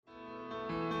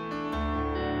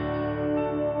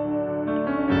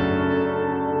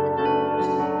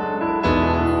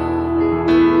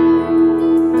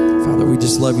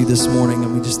just love you this morning,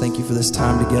 and we just thank you for this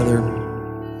time together.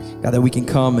 God, that we can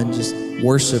come and just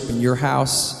worship in your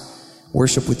house,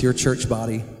 worship with your church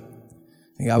body.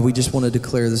 And God, we just want to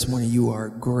declare this morning, you are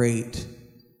great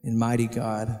and mighty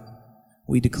God.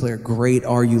 We declare, great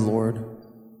are you, Lord.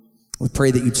 We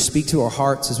pray that you'd speak to our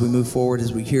hearts as we move forward,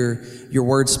 as we hear your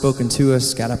word spoken to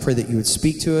us. God, I pray that you would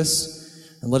speak to us,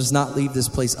 and let us not leave this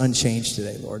place unchanged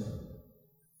today, Lord.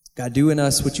 God, do in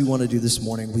us what you want to do this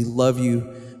morning. We love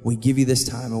you. We give you this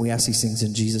time, and we ask these things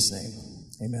in Jesus' name.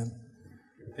 Amen.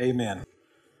 Amen.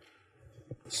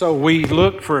 So we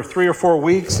looked for 3 or 4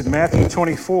 weeks in Matthew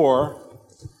 24,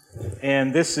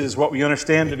 and this is what we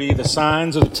understand to be the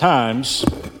signs of the times.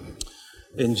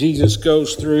 And Jesus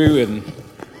goes through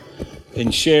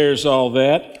and shares all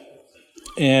that.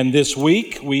 And this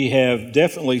week we have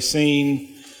definitely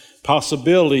seen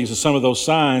possibilities of some of those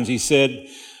signs. He said,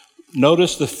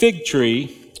 notice the fig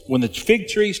tree. When the fig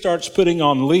tree starts putting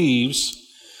on leaves,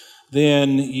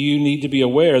 then you need to be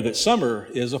aware that summer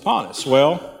is upon us.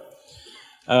 Well,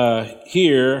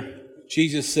 here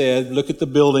Jesus said, look at the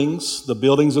buildings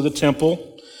of the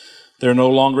temple. They're no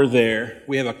longer there.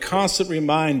 We have a constant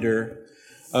reminder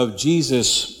of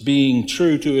Jesus being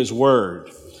true to his word,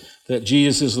 that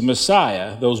Jesus is the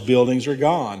Messiah. Those buildings are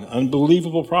gone.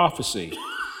 Unbelievable prophecy.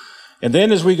 And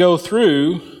then as we go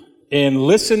through and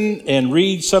listen and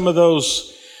read some of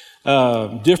those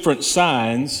different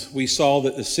signs, we saw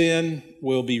that the sin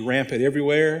will be rampant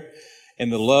everywhere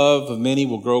and the love of many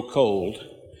will grow cold.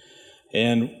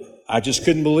 And I just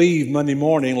couldn't believe Monday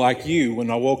morning, like you,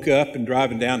 when I woke up and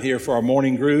driving down here for our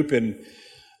morning group and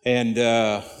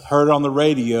heard on the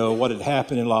radio what had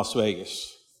happened in Las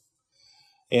Vegas.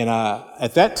 And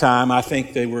at that time, I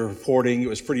think they were reporting, it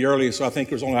was pretty early, so I think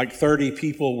there was only like 30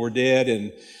 people were dead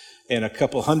and a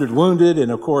couple hundred wounded.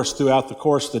 And of course, throughout the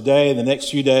course of the day, the next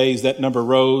few days, that number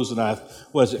rose, and I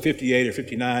was at 58 or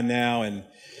 59 now, and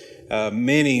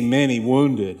many, many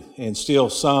wounded, and still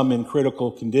some in critical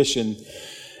condition.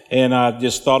 And I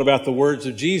just thought about the words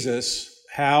of Jesus.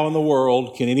 How in the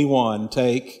world can anyone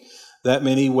take that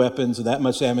many weapons and that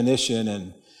much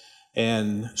ammunition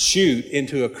and shoot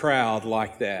into a crowd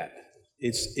like that?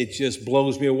 It just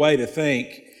blows me away to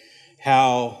think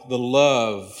how the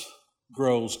love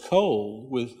grows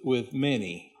cold with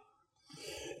many.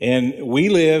 And we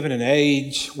live in an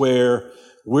age where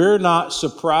we're not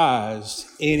surprised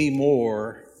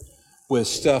anymore with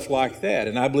stuff like that.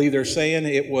 And I believe they're saying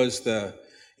it's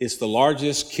the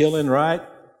largest killing, right,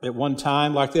 at one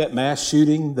time like that, mass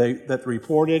shooting that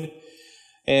reported.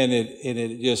 And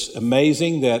it just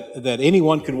amazing that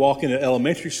anyone could walk into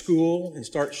elementary school and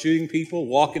start shooting people,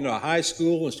 walk into a high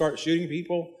school and start shooting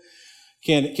people.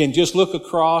 Can just look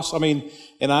across. I mean,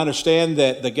 and I understand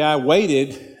that the guy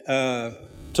waited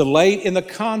to late in the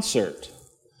concert.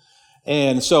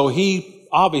 And so he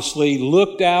obviously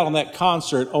looked out on that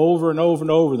concert over and over and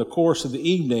over in the course of the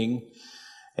evening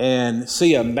and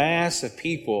see a mass of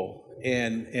people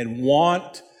and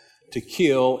want to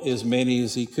kill as many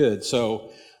as he could.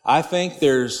 So I think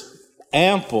there's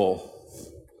ample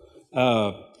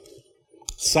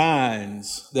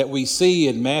signs that we see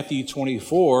in Matthew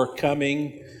 24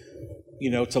 coming,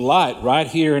 to light right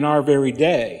here in our very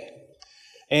day.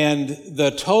 And the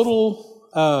total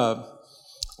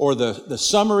or the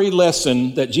summary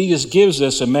lesson that Jesus gives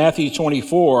us in Matthew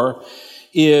 24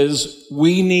 is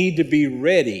we need to be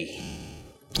ready.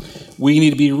 We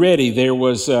need to be ready.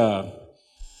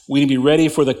 We need to be ready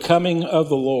for the coming of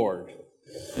the Lord.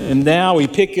 And now we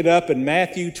pick it up in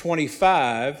Matthew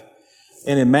 25.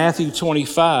 And in Matthew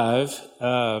 25,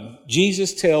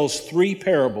 Jesus tells 3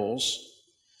 parables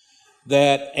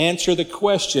that answer the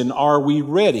question, are we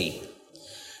ready?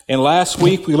 And last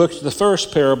week we looked at the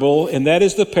first parable, and that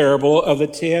is the parable of the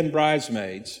 10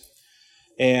 bridesmaids.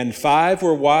 And 5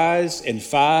 were wise and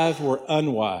 5 were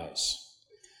unwise.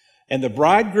 And the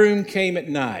bridegroom came at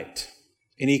night,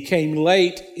 and he came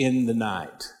late in the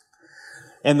night.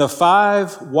 And the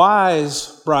 5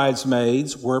 wise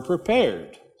bridesmaids were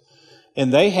prepared,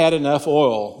 and they had enough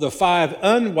oil. The 5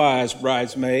 unwise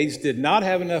bridesmaids did not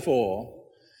have enough oil.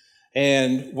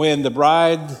 And when the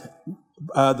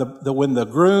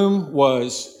groom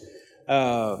was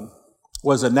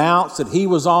announced that he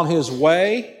was on his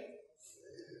way,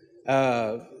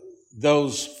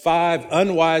 those 5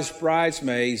 unwise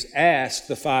bridesmaids asked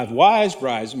the 5 wise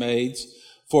bridesmaids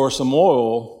for some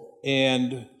oil,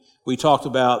 and we talked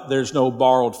about there's no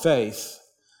borrowed faith.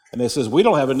 And they says, we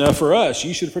don't have enough for us.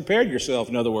 You should have prepared yourself,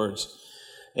 in other words.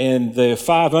 And the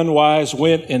 5 unwise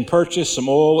went and purchased some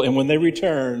oil, and when they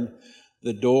returned,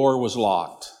 the door was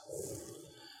locked.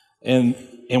 And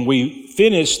we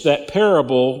finished that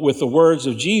parable with the words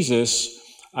of Jesus,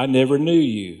 I never knew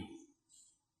you.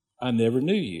 I never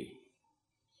knew you.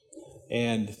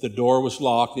 And the door was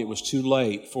locked. It was too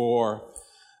late for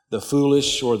the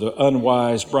foolish or the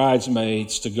unwise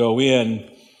bridesmaids to go in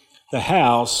the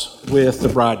house with the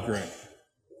bridegroom.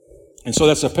 And so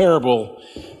that's a parable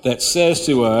that says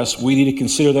to us, we need to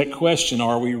consider that question,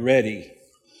 are we ready?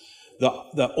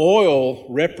 The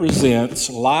oil represents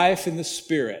life in the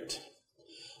Spirit.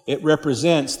 It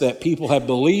represents that people have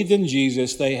believed in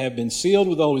Jesus, they have been sealed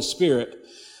with the Holy Spirit,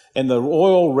 and the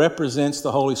oil represents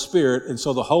the Holy Spirit, and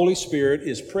so the Holy Spirit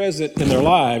is present in their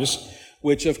lives,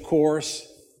 which of course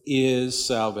is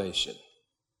salvation.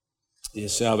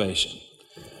 Is salvation.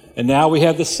 And now we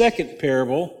have the second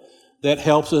parable that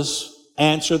helps us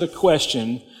answer the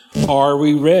question, are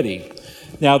we ready?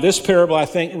 Now, this parable, I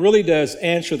think, really does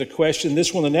answer the question.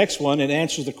 This one, the next one, it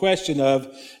answers the question of,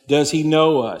 does he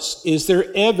know us? Is there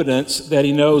evidence that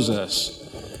he knows us?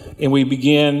 And we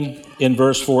begin in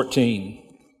verse 14.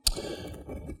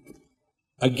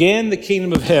 Again, the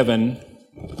kingdom of heaven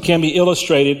can be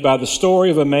illustrated by the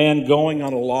story of a man going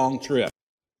on a long trip.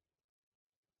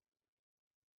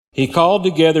 He called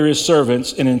together his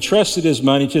servants and entrusted his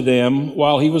money to them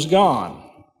while he was gone.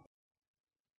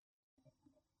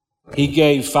 He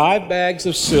gave 5 bags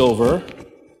of silver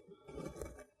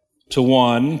to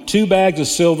one, 2 bags of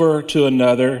silver to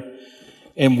another,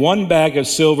 and 1 bag of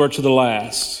silver to the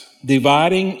last,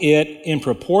 dividing it in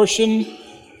proportion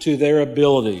to their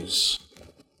abilities.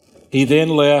 He then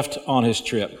left on his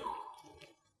trip.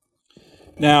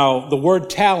 Now, the word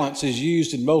talents is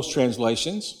used in most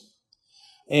translations.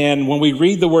 And when we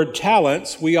read the word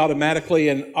talents, we automatically,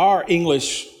 in our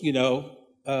English,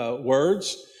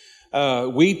 words,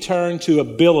 we turn to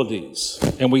abilities.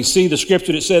 And we see the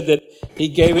scripture that said that he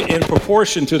gave it in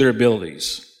proportion to their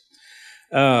abilities.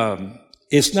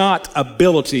 It's not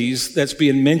abilities that's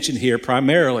being mentioned here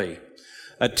primarily.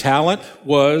 A talent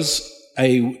was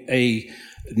a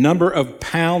number of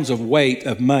pounds of weight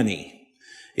of money.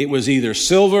 It was either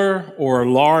silver or a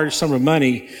large sum of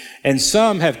money. And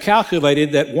some have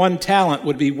calculated that 1 talent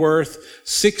would be worth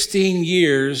 16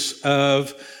 years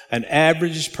of an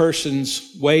average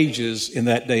person's wages in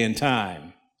that day and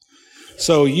time.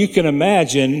 So you can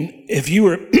imagine if you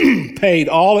were paid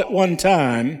all at one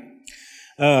time,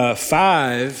 5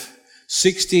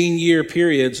 16-year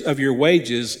periods of your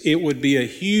wages, it would be a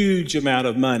huge amount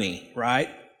of money, right?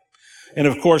 And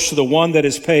of course, for the one that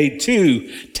is paid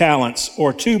 2 talents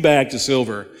or 2 bags of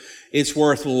silver, it's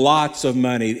worth lots of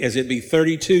money, as it'd be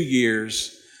 32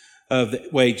 years of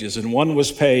wages. And one was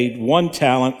paid 1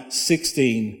 talent,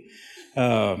 16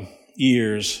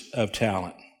 years of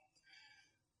talent.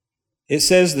 It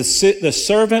says the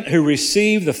servant who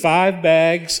received the 5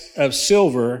 bags of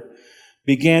silver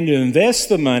began to invest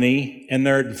the money and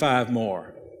earned 5 more.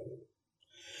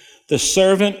 The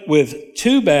servant with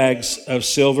 2 bags of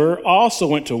silver also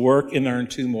went to work and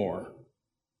earned 2 more.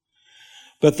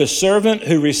 But the servant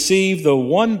who received the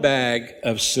 1 bag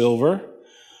of silver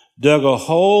dug a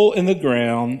hole in the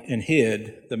ground and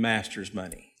hid the master's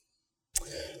money.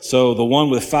 So the one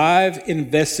with 5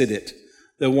 invested it.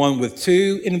 The one with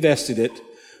 2 invested it.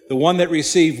 The one that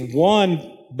received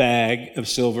 1 bag of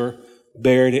silver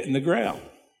buried it in the ground.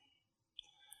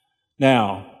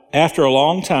 Now, after a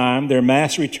long time, their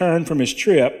master returned from his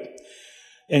trip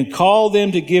and called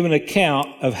them to give an account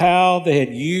of how they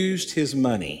had used his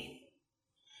money.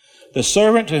 The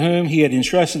servant to whom he had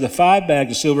entrusted the 5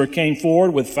 bags of silver came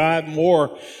forward with 5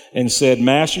 more and said,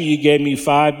 Master, you gave me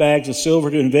 5 bags of silver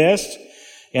to invest,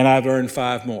 and I've earned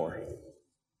 5 more.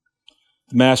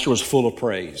 The master was full of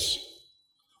praise.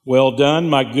 Well done,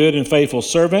 my good and faithful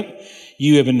servant.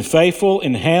 You have been faithful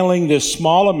in handling this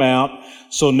small amount,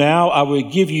 so now I will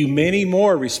give you many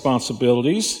more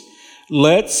responsibilities.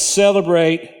 Let's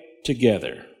celebrate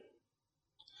together.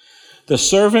 The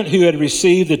servant who had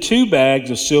received the 2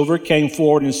 bags of silver came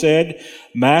forward and said,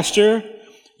 Master,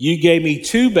 you gave me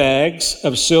 2 bags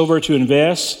of silver to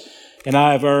invest, and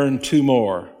I have earned 2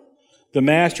 more. The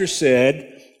master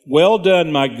said, Well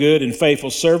done, my good and faithful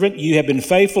servant. You have been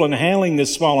faithful in handling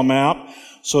this small amount,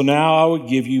 so now I will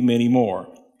give you many more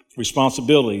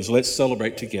responsibilities. Let's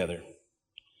celebrate together.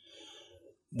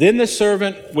 Then the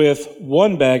servant with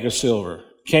 1 bag of silver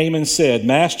came and said,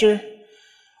 Master,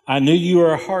 I knew you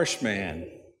were a harsh man,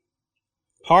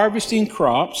 harvesting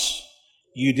crops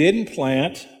you didn't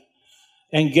plant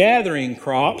and gathering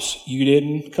crops you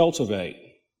didn't cultivate.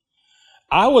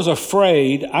 I was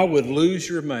afraid I would lose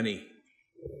your money.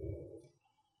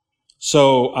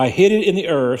 So I hid it in the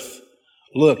earth.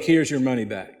 Look, here's your money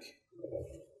back.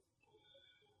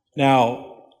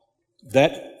 Now,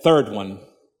 that third one,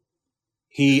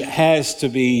 he has to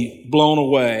be blown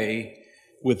away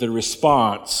with the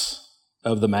response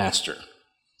of the master.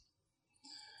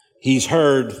 He's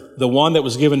heard the one that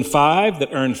was given 5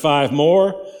 that earned 5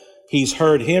 more. He's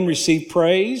heard him receive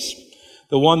praise.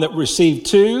 The one that received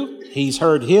 2, he's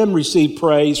heard him receive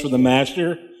praise from the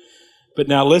master. But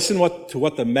now listen to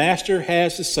what the master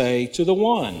has to say to the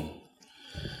one.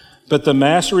 But the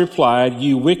master replied,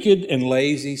 "You wicked and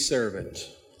lazy servant.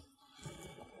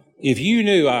 If you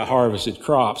knew I harvested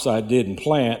crops I didn't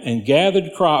plant and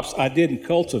gathered crops I didn't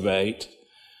cultivate,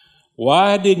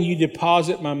 why didn't you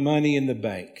deposit my money in the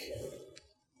bank?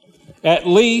 At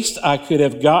least I could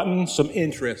have gotten some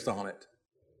interest on it."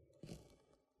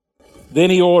 Then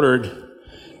he ordered,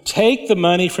 "Take the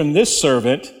money from this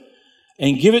servant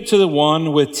and give it to the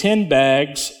one with 10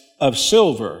 bags of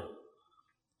silver.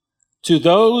 To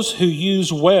those who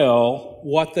use well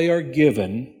what they are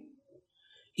given,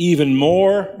 even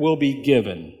more will be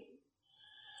given,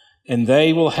 and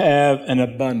they will have an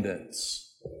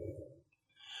abundance.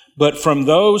 But from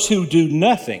those who do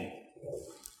nothing,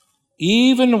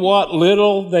 even what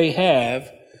little they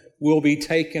have will be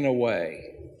taken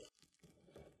away.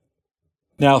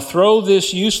 Now throw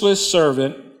this useless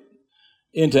servant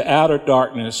into outer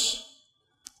darkness,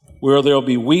 where there will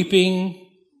be weeping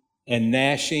and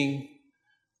gnashing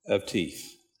of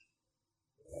teeth."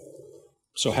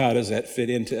 So how does that fit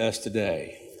into us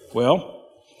today? Well,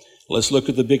 let's look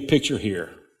at the big picture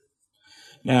here.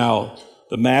 Now,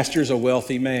 the master's a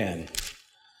wealthy man.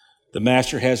 The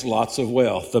master has lots of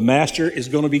wealth. The master is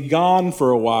going to be gone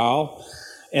for a while,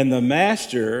 and the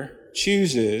master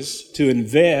chooses to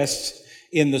invest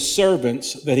in the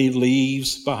servants that he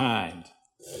leaves behind.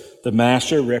 The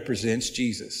master represents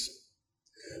Jesus.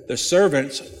 The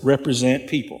servants represent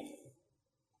people.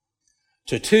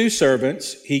 To 2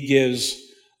 servants, he gives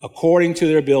according to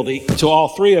their ability. To all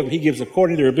 3 of them, he gives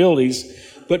according to their abilities.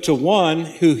 But to one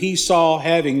who he saw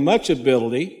having much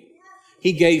ability,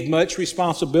 he gave much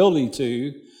responsibility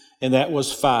to, and that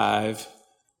was 5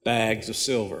 bags of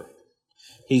silver.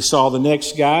 He saw the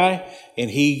next guy, and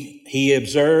he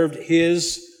observed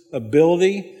his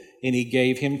ability, and he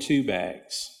gave him 2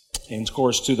 bags. And of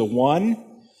course, to the one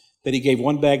that he gave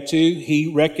 1 bag to, he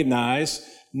recognized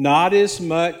not as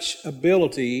much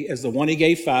ability as the one he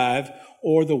gave 5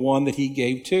 or the one that he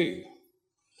gave 2.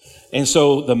 And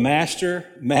so the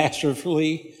master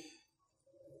masterfully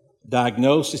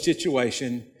diagnosed the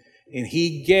situation, and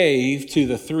he gave to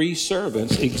the 3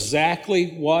 servants exactly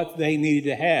what they needed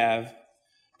to have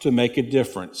to make a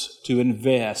difference, to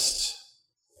invest.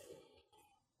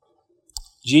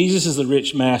 Jesus is the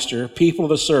rich master. People are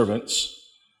the servants.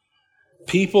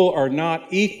 People are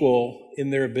not equal in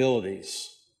their abilities.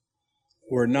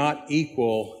 We're not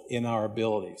equal in our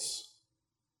abilities.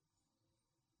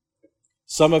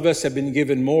 Some of us have been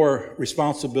given more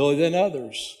responsibility than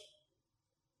others.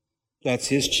 That's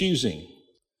his choosing.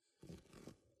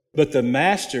 But the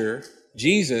master,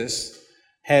 Jesus,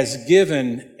 has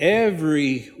given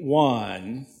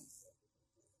everyone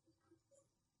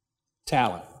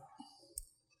talent,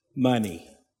 money,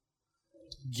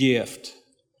 gift,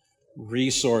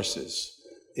 resources,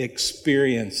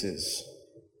 experiences,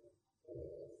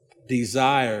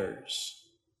 desires,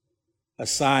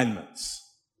 assignments.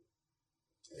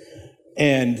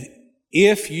 And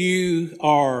if you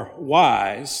are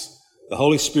wise, the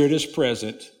Holy Spirit is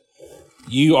present,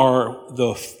 you are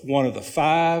one of the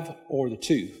 5 or the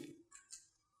 2.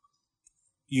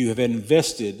 You have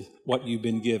invested what you've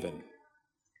been given.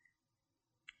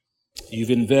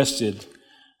 You've invested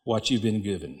what you've been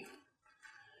given.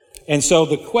 And so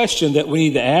the question that we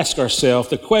need to ask ourselves,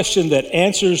 the question that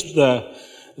answers the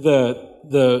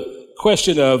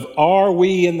question of, are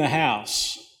we in the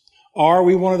house? Are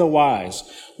we one of the wise?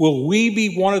 Will we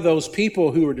be one of those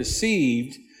people who are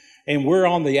deceived and we're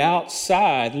on the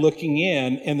outside looking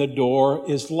in and the door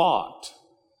is locked?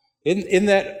 Isn't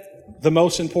that the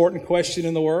most important question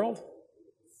in the world?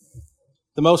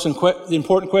 The most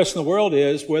important question in the world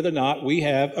is whether or not we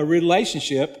have a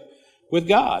relationship with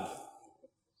God.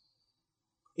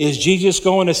 Is Jesus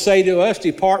going to say to us,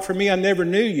 "Depart from me, I never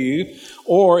knew you"?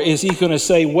 Or is he going to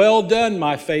say, "Well done,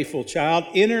 my faithful child,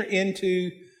 enter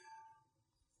into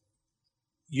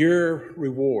your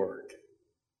reward"?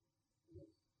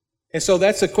 And so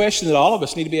that's a question that all of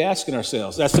us need to be asking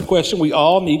ourselves. That's the question we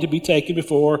all need to be taking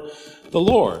before the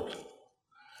Lord.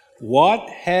 What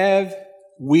have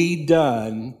we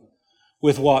done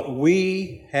with what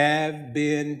we have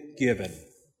been given?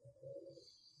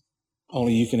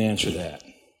 Only you can answer that.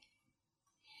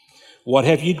 What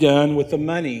have you done with the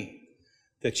money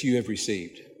that you have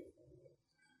received?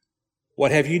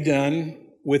 What have you done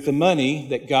with the money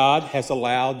that God has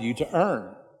allowed you to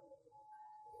earn?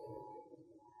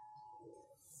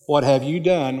 What have you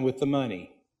done with the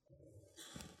money?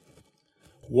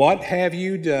 What have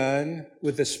you done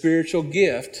with the spiritual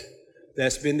gift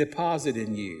that's been deposited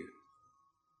in you?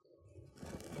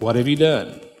 What have you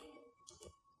done?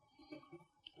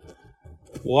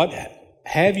 What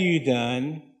have you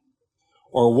done,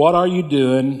 or what are you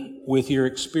doing with your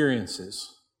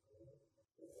experiences?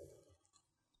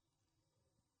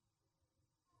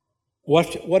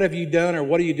 What have you done, or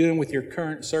what are you doing with your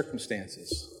current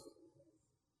circumstances?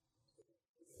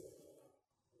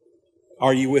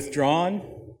 Are you withdrawn?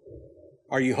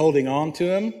 Are you holding on to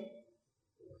them?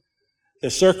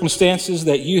 The circumstances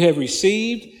that you have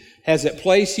received, has it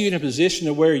placed you in a position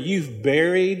to where you've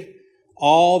buried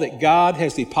all that God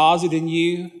has deposited in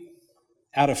you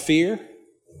out of fear?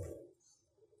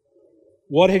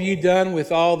 What have you done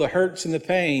with all the hurts and the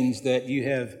pains that you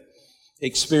have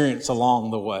experienced along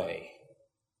the way?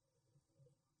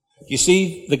 You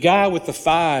see, the guy with the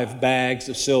 5 bags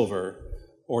of silver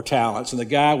or talents and the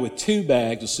guy with 2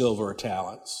 bags of silver or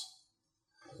talents,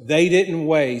 they didn't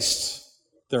waste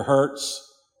their hurts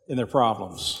and their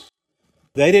problems.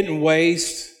 They didn't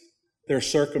waste their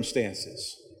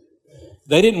circumstances.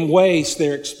 They didn't waste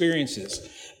their experiences.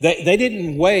 They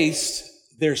didn't waste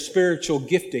their spiritual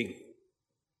gifting.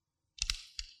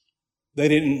 They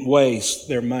didn't waste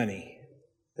their money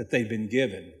that they'd been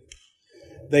given.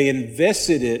 They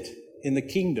invested it in the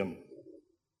kingdom.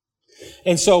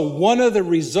 And so one of the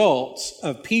results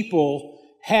of people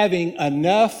having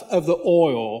enough of the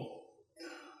oil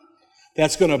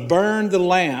that's going to burn the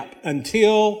lamp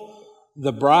until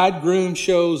the bridegroom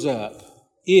shows up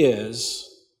is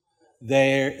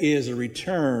there is a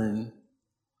return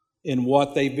in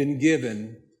what they've been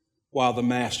given while the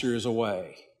master is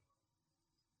away.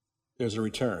 There's a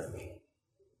return.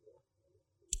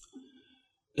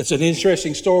 It's an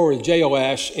interesting story with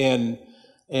Jehoash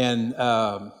and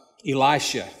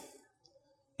Elisha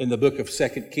in the book of 2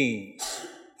 Kings.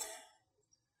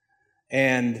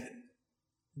 And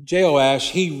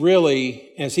Jehoash, he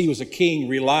really, as he was a king,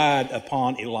 relied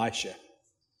upon Elisha.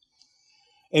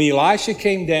 And Elisha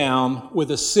came down with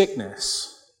a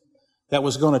sickness that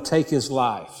was going to take his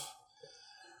life.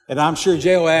 And I'm sure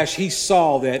Jehoash, he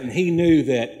saw that and he knew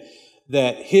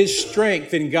that his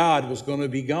strength in God was going to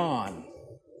be gone.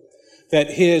 That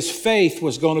his faith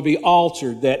was going to be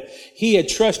altered, that he had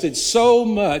trusted so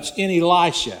much in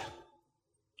Elisha.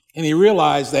 And he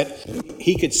realized that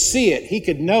he could see it. He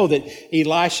could know that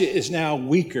Elisha is now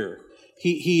weaker.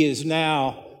 He is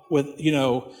now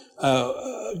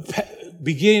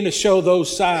beginning to show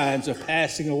those signs of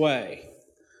passing away.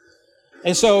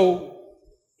 And so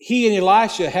he and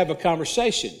Elisha have a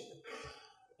conversation.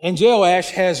 And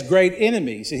Jehoash has great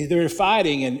enemies. They're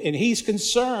fighting, and he's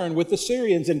concerned with the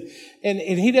Syrians. And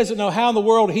he doesn't know how in the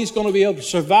world he's going to be able to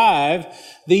survive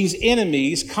these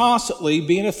enemies constantly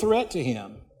being a threat to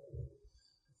him.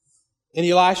 And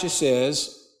Elisha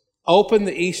says, open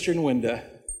the eastern window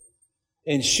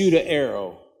and shoot an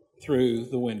arrow through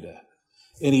the window.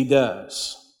 And he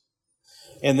does.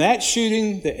 And that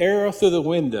shooting the arrow through the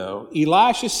window,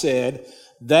 Elisha said,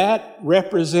 that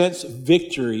represents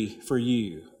victory for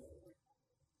you.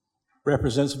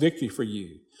 Represents victory for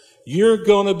you. You're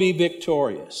going to be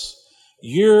victorious.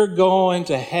 You're going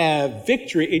to have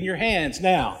victory in your hands.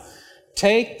 Now,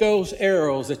 take those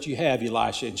arrows that you have,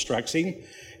 Elisha instructs him.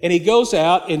 And he goes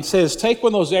out and says, take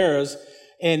one of those arrows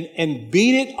and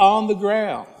beat it on the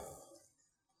ground,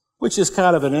 which is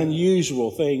kind of an unusual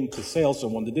thing to tell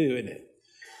someone to do, isn't it?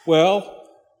 Well,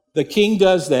 the king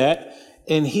does that,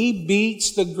 and he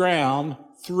beats the ground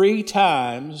 3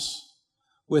 times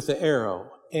with the arrow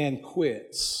and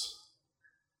quits.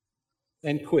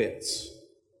 And quits.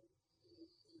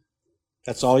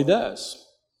 That's all he does.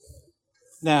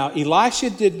 Now, Elisha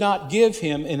did not give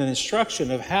him an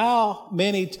instruction of how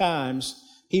many times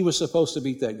he was supposed to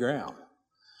beat that ground.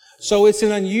 So it's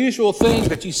an unusual thing,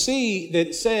 but you see that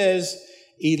it says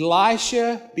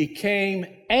Elisha became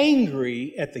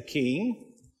angry at the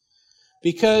king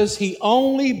because he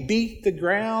only beat the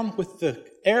ground with the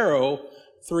arrow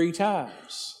 3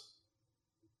 times.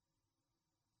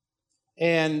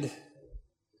 And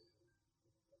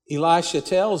Elisha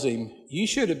tells him, you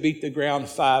should have beat the ground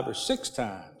 5 or 6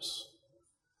 times.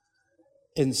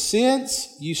 And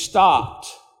since you stopped,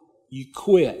 you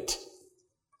quit,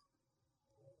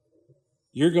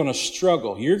 you're going to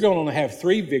struggle. You're going to have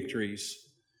 3 victories.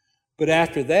 But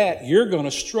after that, you're going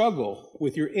to struggle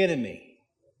with your enemy.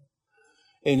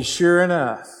 And sure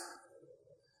enough,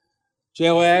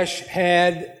 Jehoash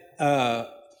had a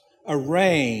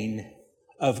reign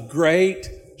of great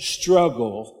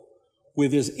struggle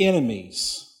with his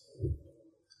enemies.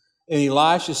 And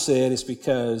Elisha said it's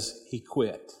because he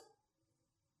quit.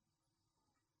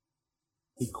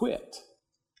 He quit.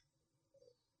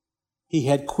 He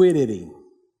had quit eating.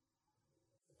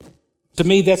 To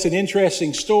me, that's an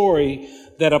interesting story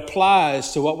that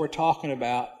applies to what we're talking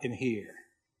about in here.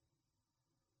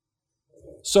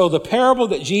 So the parable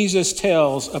that Jesus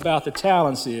tells about the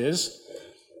talents is,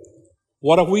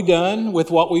 what have we done with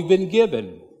what we've been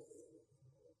given?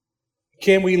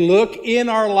 Can we look in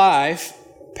our life,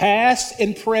 past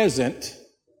and present,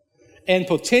 and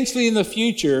potentially in the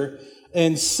future,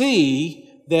 and see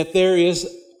that there is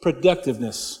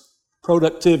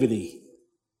productivity?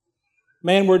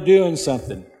 Man, we're doing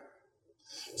something.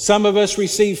 Some of us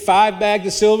receive 5 bags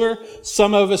of silver.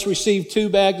 Some of us receive 2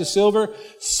 bags of silver.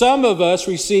 Some of us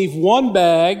receive 1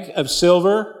 bag of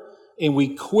silver and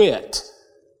we quit.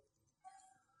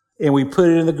 And we put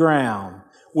it in the ground.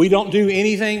 We don't do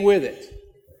anything with it.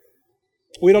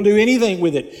 We don't do anything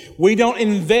with it. We don't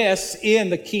invest in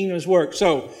the kingdom's work.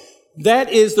 So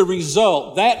that is the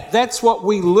result. That's what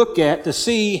we look at to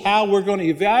see how we're going to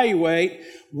evaluate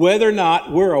whether or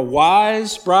not we're a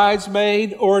wise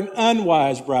bridesmaid or an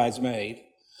unwise bridesmaid.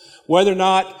 Whether or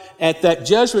not at that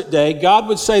judgment day, God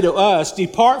would say to us,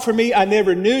 "Depart from me, I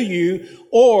never knew you,"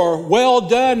 or "Well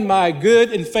done, my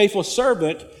good and faithful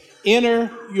servant,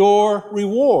 enter your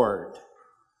reward."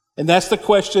 And that's the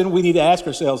question we need to ask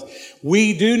ourselves.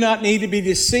 We do not need to be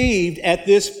deceived at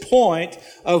this point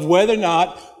of whether or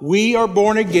not we are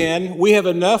born again. We have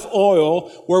enough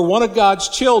oil. We're one of God's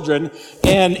children.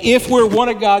 And if we're one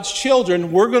of God's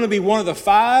children, we're going to be one of the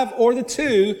 5 or the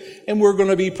 2, and we're going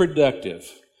to be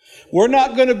productive. We're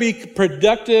not going to be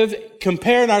productive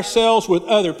comparing ourselves with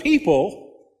other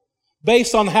people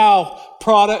based on how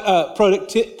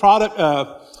productive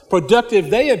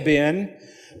they have been.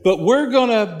 But we're going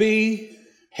to be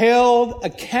held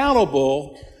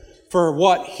accountable for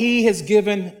what He has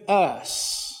given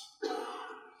us.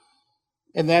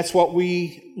 And that's what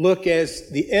we look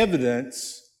as the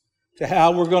evidence to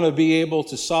how we're going to be able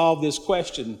to solve this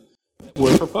question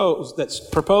that's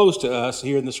proposed to us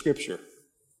here in the Scripture.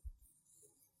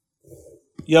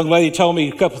 A young lady told me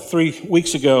 3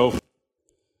 weeks ago,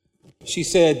 she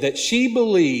said that she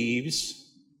believes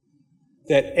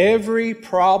that every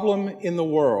problem in the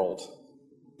world,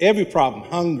 every problem,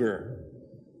 hunger,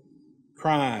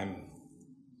 crime,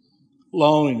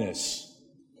 loneliness,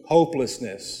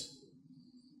 hopelessness,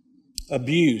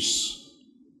 abuse,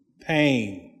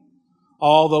 pain,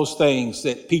 all those things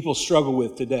that people struggle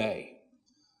with today,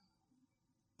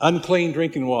 unclean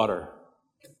drinking water,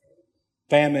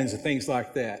 famines and things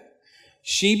like that.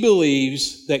 She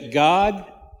believes that God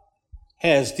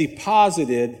has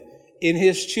deposited in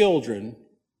His children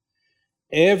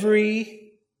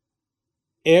everything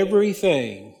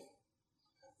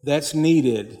that's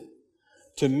needed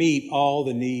to meet all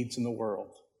the needs in the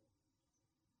world.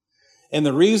 And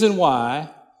the reason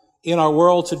why in our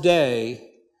world today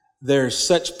there's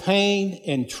such pain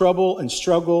and trouble and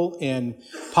struggle and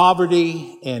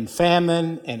poverty and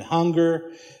famine and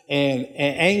hunger and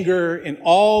anger and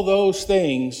all those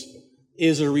things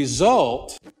is a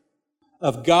result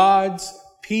of God's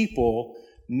people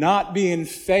not being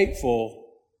faithful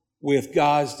with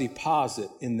God's deposit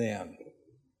in them.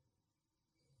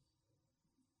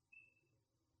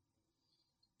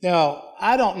 Now,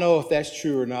 I don't know if that's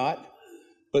true or not,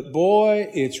 but boy,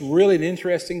 it's really an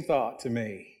interesting thought to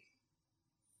me.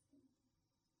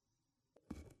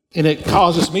 And it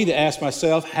causes me to ask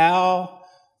myself, how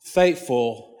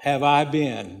faithful have I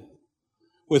been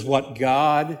with what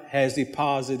God has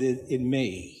deposited in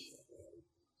me?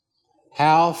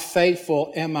 How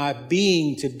faithful am I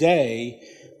being today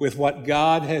with what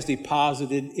God has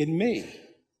deposited in me?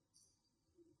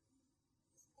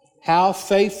 How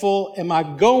faithful am I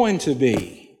going to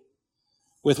be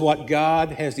with what God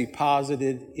has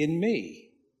deposited in me?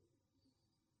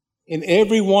 In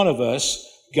every one of us,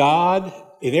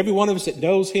 in every one of us that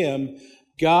knows Him,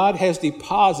 God has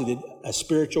deposited a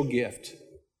spiritual gift,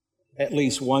 at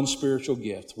least one spiritual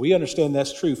gift. We understand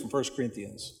that's true from 1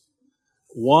 Corinthians.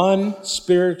 One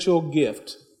spiritual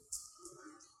gift.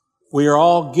 We are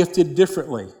all gifted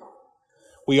differently.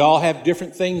 We all have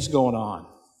different things going on.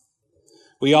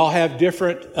 We all have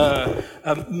different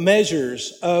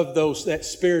measures of that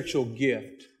spiritual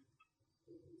gift.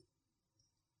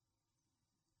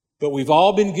 But we've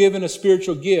all been given a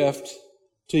spiritual gift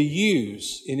to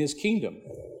use in His kingdom.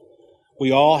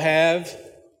 We all have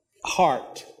a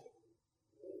heart.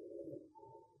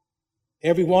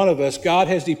 Every one of us, God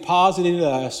has deposited in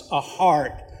us a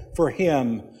heart for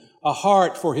Him, a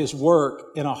heart for His work,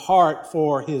 and a heart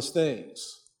for His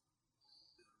things.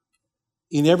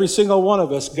 In every single one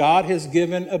of us, God has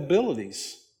given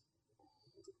abilities,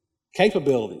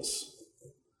 capabilities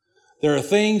There are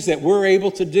things that we're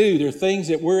able to do. There are things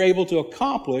that we're able to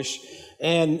accomplish,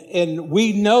 and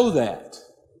we know that.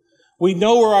 We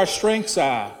know where our strengths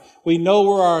are. We know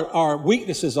where our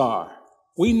weaknesses are.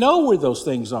 We know where those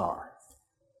things are.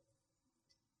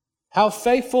 How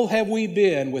faithful have we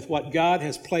been with what God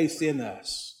has placed in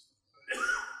us?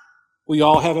 We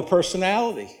all have a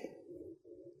personality.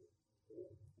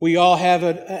 We all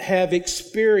have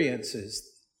experiences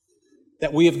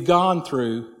that we have gone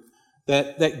through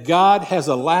that God has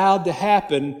allowed to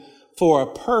happen for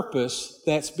a purpose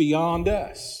that's beyond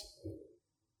us.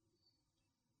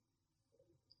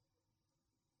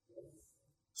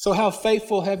 So how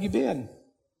faithful have you been?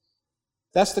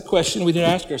 That's the question we need to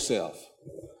ask ourselves.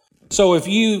 So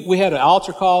we had an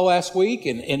altar call last week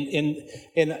and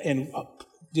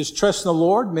just trusting the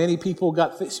Lord. Many people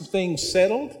got some things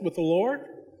settled with the Lord.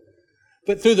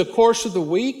 But through the course of the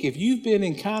week, if you've been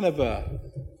in kind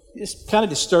of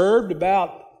disturbed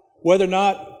about whether or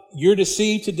not you're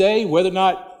deceived today, whether or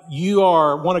not you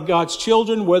are one of God's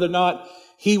children, whether or not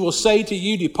He will say to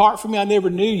you, "Depart from me, I never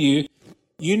knew you,"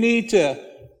 you need to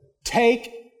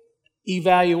take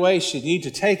evaluation. You need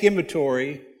to take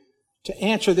inventory to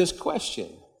answer this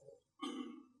question.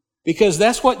 Because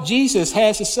that's what Jesus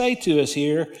has to say to us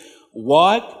here.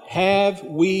 What have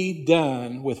we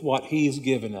done with what He's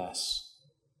given us?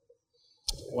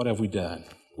 What have we done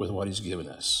with what He's given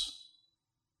us?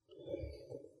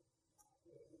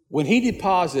 When He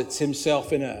deposits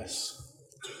Himself in us,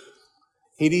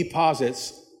 He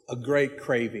deposits a great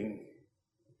craving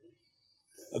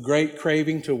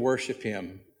to worship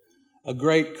Him, a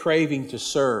great craving to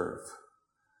serve,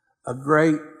 a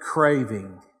great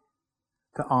craving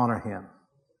to honor Him,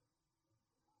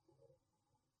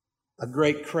 a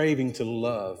great craving to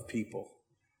love people.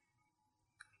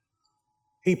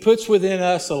 He puts within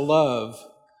us a love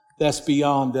that's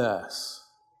beyond us.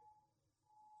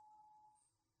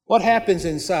 What happens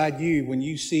inside you when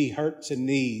you see hurts and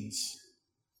needs?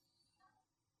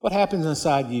 What happens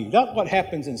inside you? Not what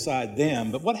happens inside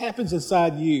them, but what happens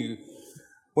inside you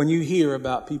when you hear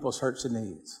about people's hurts and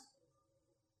needs?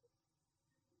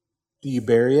 Do you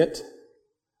bury it?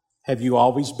 Have you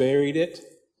always buried it?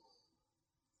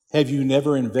 Have you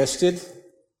never invested?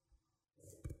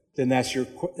 Then that's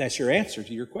your answer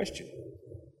to your question.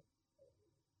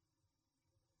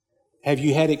 Have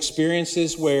you had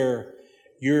experiences where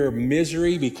your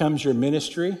misery becomes your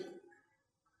ministry?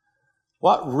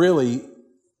 What really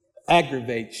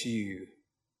aggravates you?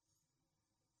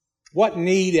 What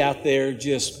need out there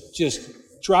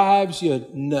just drives you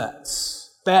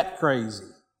nuts, bat crazy?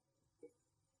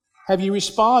 Have you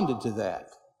responded to that?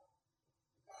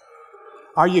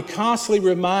 Are you constantly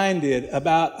reminded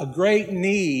about a great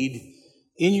need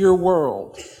in your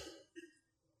world?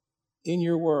 In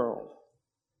your world.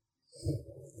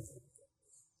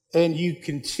 And you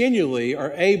continually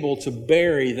are able to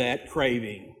bury that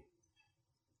craving,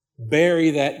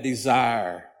 bury that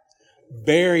desire,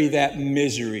 bury that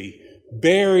misery,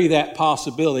 bury that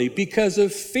possibility because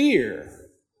of fear.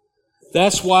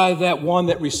 That's why that one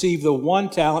that received the one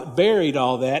talent buried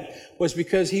all that, was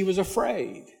because he was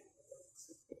afraid.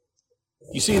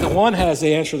 You see, the one has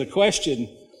the answer to the question,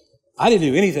 I didn't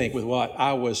do anything with what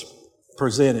I was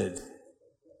presented.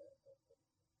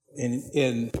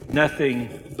 In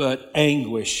nothing but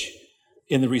anguish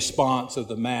in the response of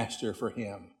the master for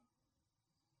him.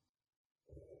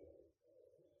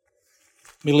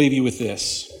 Let me leave you with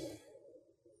this.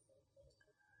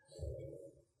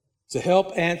 To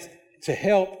help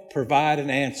provide an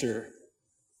answer,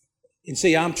 and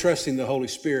see, I'm trusting the Holy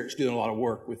Spirit's doing a lot of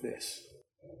work with this.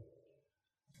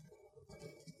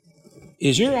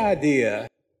 Is your idea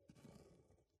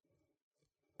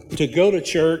to go to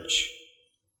church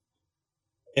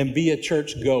and be a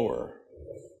church goer?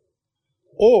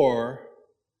 Or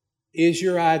is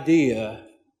your idea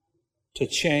to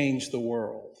change the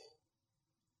world?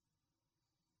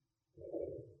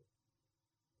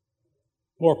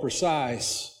 More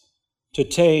precise, to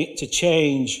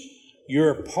change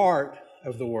your part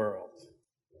of the world.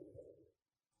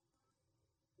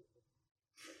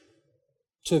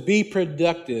 To be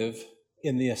productive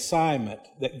in the assignment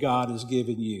that God has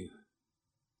given you.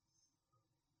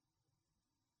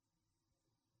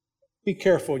 Be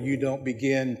careful you don't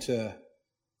begin to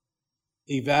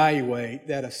evaluate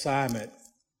that assignment,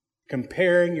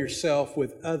 comparing yourself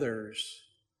with others,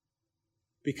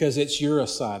 because it's your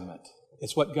assignment.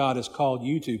 It's what God has called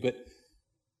you to. But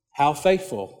how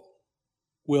faithful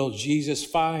will Jesus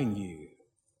find you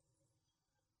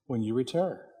when you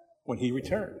return, when He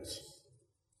returns?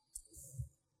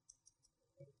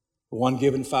 The one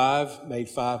given 5 made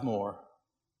 5 more.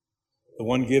 The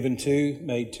one given 2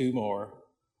 made 2 more.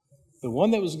 The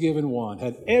one that was given one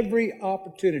had every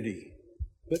opportunity,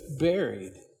 but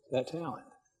buried that talent.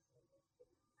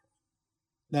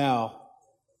 Now,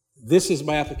 this is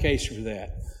my application for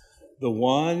that. The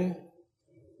one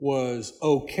was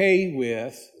okay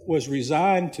with, was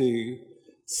resigned to,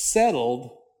 settled,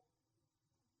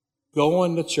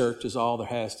 going to church is all there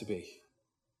has to be.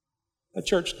 A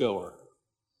churchgoer.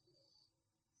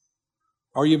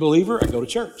 Are you a believer? I go to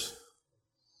church.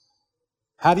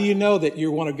 How do you know that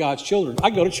you're one of God's children? I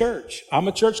go to church. I'm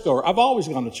a churchgoer. I've always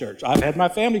gone to church. I've had my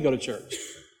family go to church.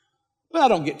 But I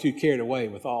don't get too carried away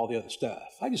with all the other stuff.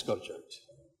 I just go to church.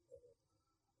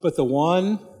 But the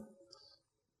one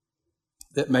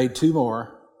that made 2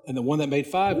 more and the one that made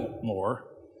 5 more,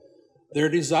 their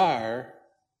desire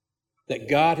that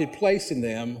God had placed in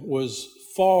them was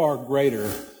far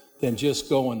greater than just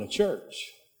going to church.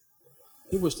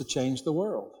 It was to change the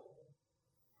world.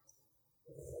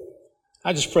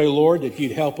 I just pray, Lord, that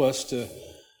you'd help us to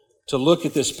look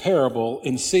at this parable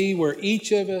and see where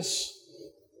each of us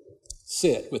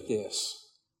sit with this.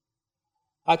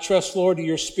 I trust, Lord, that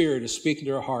your Spirit is speaking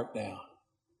to our heart now.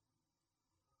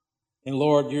 And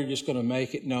Lord, you're just going to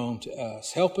make it known to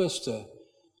us. Help us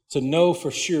to know for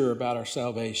sure about our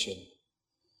salvation.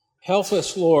 Help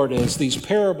us, Lord, as these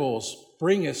parables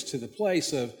bring us to the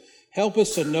place of, help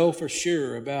us to know for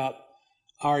sure about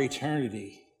our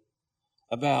eternity,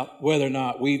 about whether or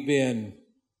not we've been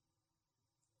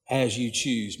as you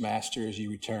choose, Master, as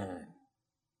you return.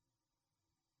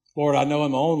 Lord, I know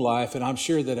in my own life, and I'm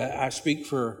sure that I speak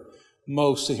for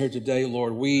most in here today,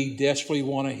 Lord, we desperately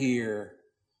want to hear,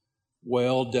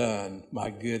 well done, my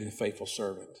good and faithful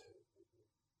servant.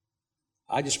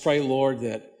 I just pray, Lord,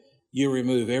 that you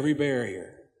remove every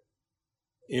barrier,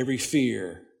 every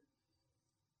fear,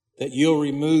 that you'll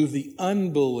remove the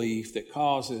unbelief that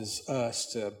causes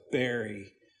us to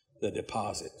bury the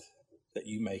deposit that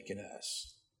you make in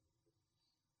us.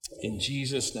 In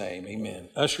Jesus' name, amen.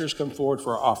 Ushers, come forward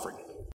for our offering.